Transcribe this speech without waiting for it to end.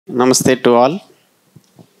Namaste to all.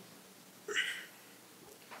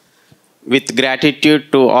 With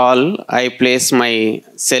gratitude to all, I place my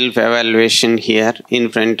self-evaluation here in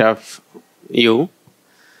front of you.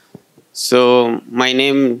 So, my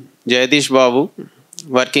name Jagadeesh Babu,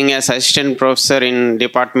 working as assistant professor in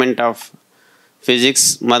Department of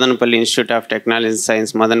Physics, Madanapally Institute of Technology and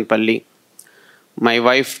Science, Madanapally. My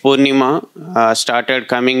wife Purnima started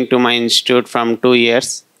coming to my institute from 2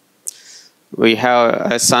 years. We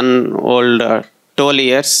have a son old 12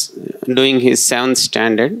 years doing his 7th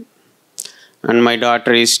standard, and my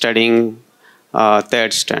daughter is studying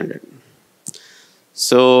 3rd standard.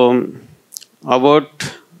 So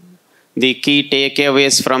about the key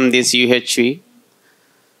takeaways from this UHV,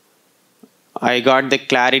 I got the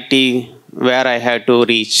clarity where I had to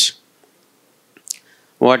reach.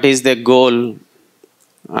 What is the goal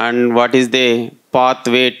and what is the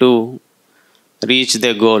pathway to reach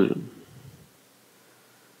the goal.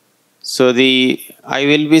 So I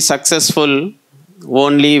will be successful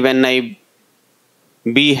only when I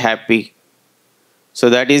be happy. So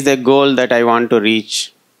that is the goal that I want to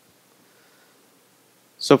reach.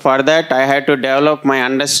 So for that I had to develop my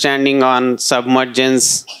understanding on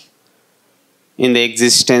submergence in the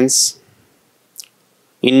existence,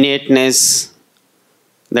 innateness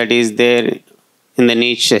that is there in the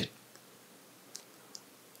nature,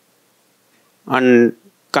 and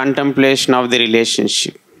contemplation of the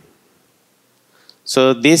relationship.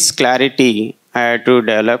 So this clarity I had to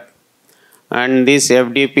develop, and this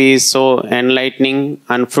FDP is so enlightening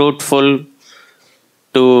and fruitful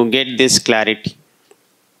to get this clarity.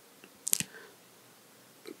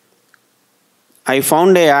 I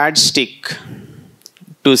found a yardstick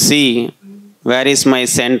to see where is my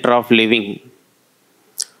center of living.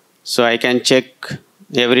 So I can check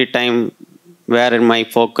every time where my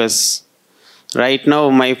focus. Right now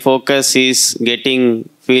my focus is getting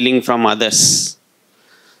feeling from others.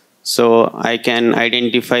 So I can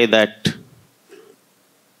identify that.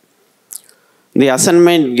 The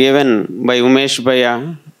assignment given by Umesh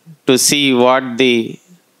Bhaiya to see what the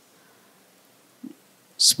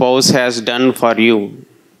spouse has done for you.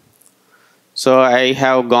 So I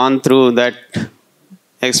have gone through that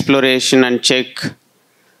exploration and check.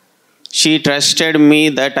 She trusted me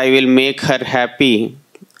that I will make her happy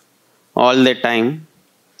all the time.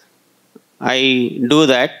 I do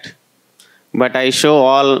that, but I show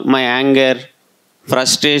all my anger,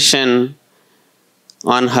 frustration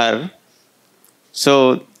on her.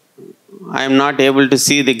 So I am not able to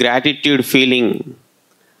see the gratitude feeling.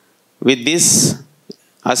 With this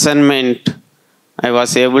assignment, I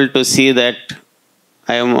was able to see that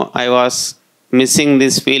I was missing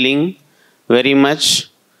this feeling very much.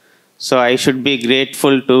 So I should be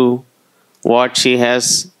grateful to what she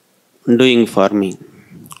has doing for me.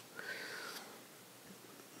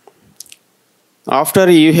 After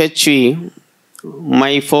UHV,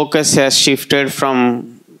 my focus has shifted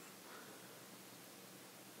from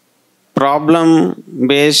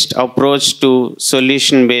problem-based approach to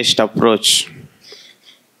solution-based approach.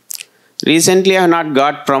 Recently, I have not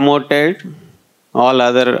got promoted. All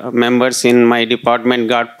other members in my department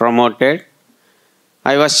got promoted.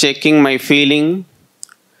 I was checking my feeling,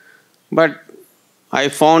 but I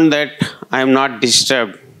found that I am not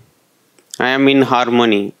disturbed. I am in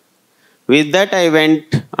harmony. With that, I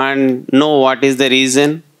went and know what is the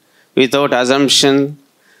reason without assumption.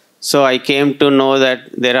 So I came to know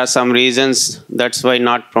that there are some reasons, that's why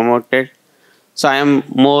not promoted. So I am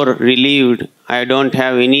more relieved. I don't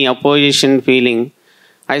have any opposition feeling.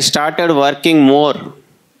 I started working more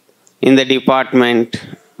in the department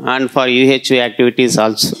and for UHV activities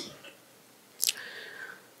also.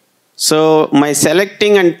 So my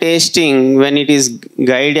selecting and tasting, when it is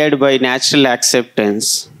guided by natural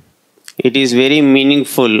acceptance, it is very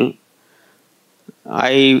meaningful.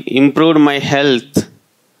 I improved my health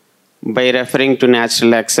by referring to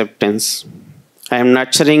natural acceptance. I am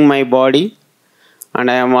nurturing my body and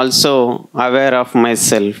I am also aware of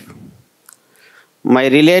myself. My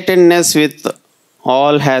relatedness with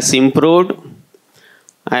all has improved.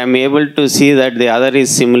 I am able to see that the other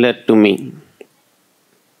is similar to me.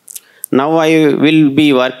 Now I will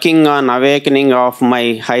be working on awakening of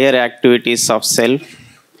my higher activities of self.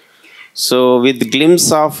 So with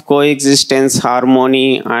glimpse of coexistence,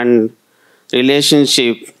 harmony and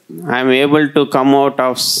relationship, I am able to come out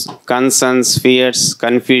of concerns, fears,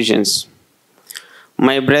 confusions.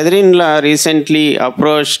 My brother-in-law recently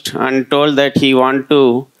approached and told that he wants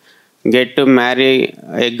to get to marry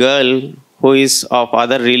a girl who is of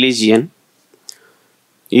other religion.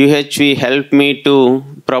 UHV helped me to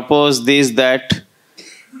propose this, that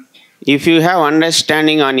if you have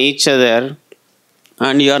understanding on each other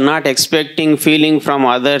and you are not expecting feeling from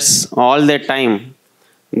others all the time,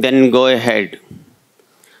 then go ahead.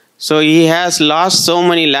 So he has lost so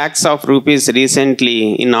many lakhs of rupees recently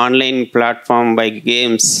in online platform by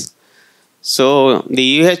games. So the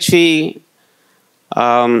UHV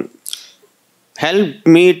helped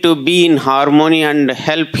me to be in harmony and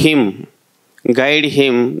help him, guide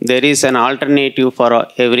him. There is an alternative for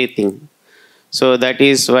everything. So that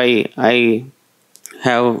is why I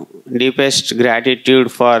have deepest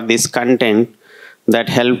gratitude for this content that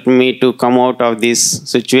helped me to come out of these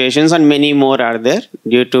situations, and many more are there.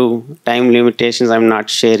 Due to time limitations, I'm not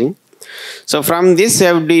sharing. So from this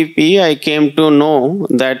FDP, I came to know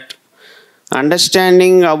that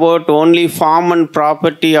understanding about only form and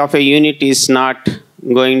property of a unit is not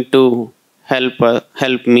going to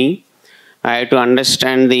help me. I have to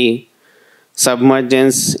understand the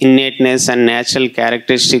submergence, innateness, and natural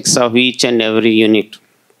characteristics of each and every unit.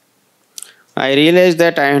 I realized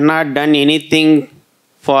that I have not done anything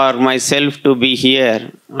for myself to be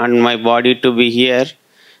here and my body to be here.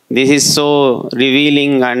 This is so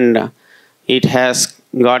revealing, and it has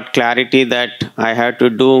got clarity that I have to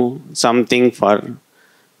do something for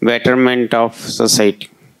betterment of society.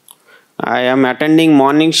 I am attending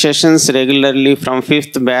morning sessions regularly from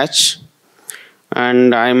 5th batch,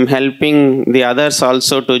 and I am helping the others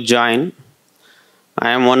also to join. I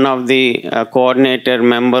am one of the coordinator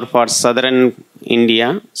member for Southern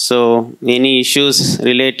India. So any issues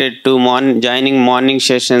related to joining morning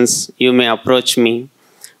sessions, you may approach me.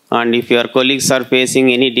 And if your colleagues are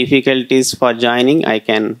facing any difficulties for joining, I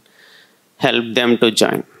can help them to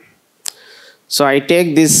join. So I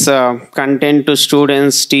take this content to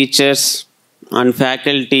students, teachers, and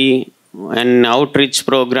faculty. An outreach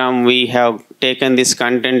program, we have taken this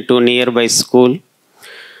content to nearby school.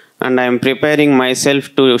 And I am preparing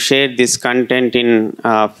myself to share this content in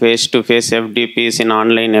face-to-face FDPs, in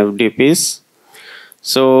online FDPs.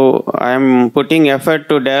 So I am putting effort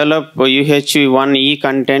to develop UHV-I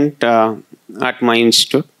content at my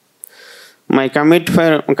institute. My commitment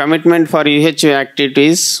for UHV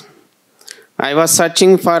activities, I was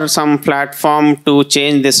searching for some platform to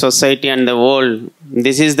change the society and the world.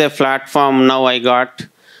 This is the platform now I got.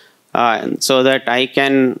 So that I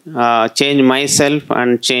can change myself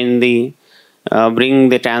and bring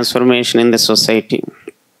the transformation in the society.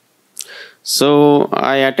 So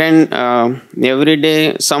I attend every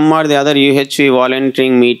day some or the other UHV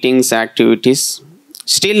volunteering meetings, activities.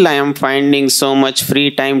 Still I am finding so much free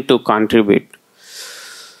time to contribute.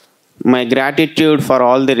 My gratitude for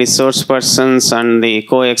all the resource persons and the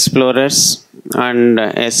co-explorers and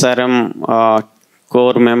SRM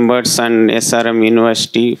core members and SRM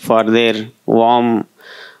University for their warm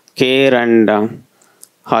care and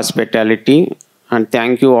hospitality. And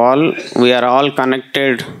thank you all. We are all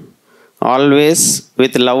connected always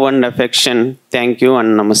with love and affection. Thank you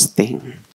and namaste.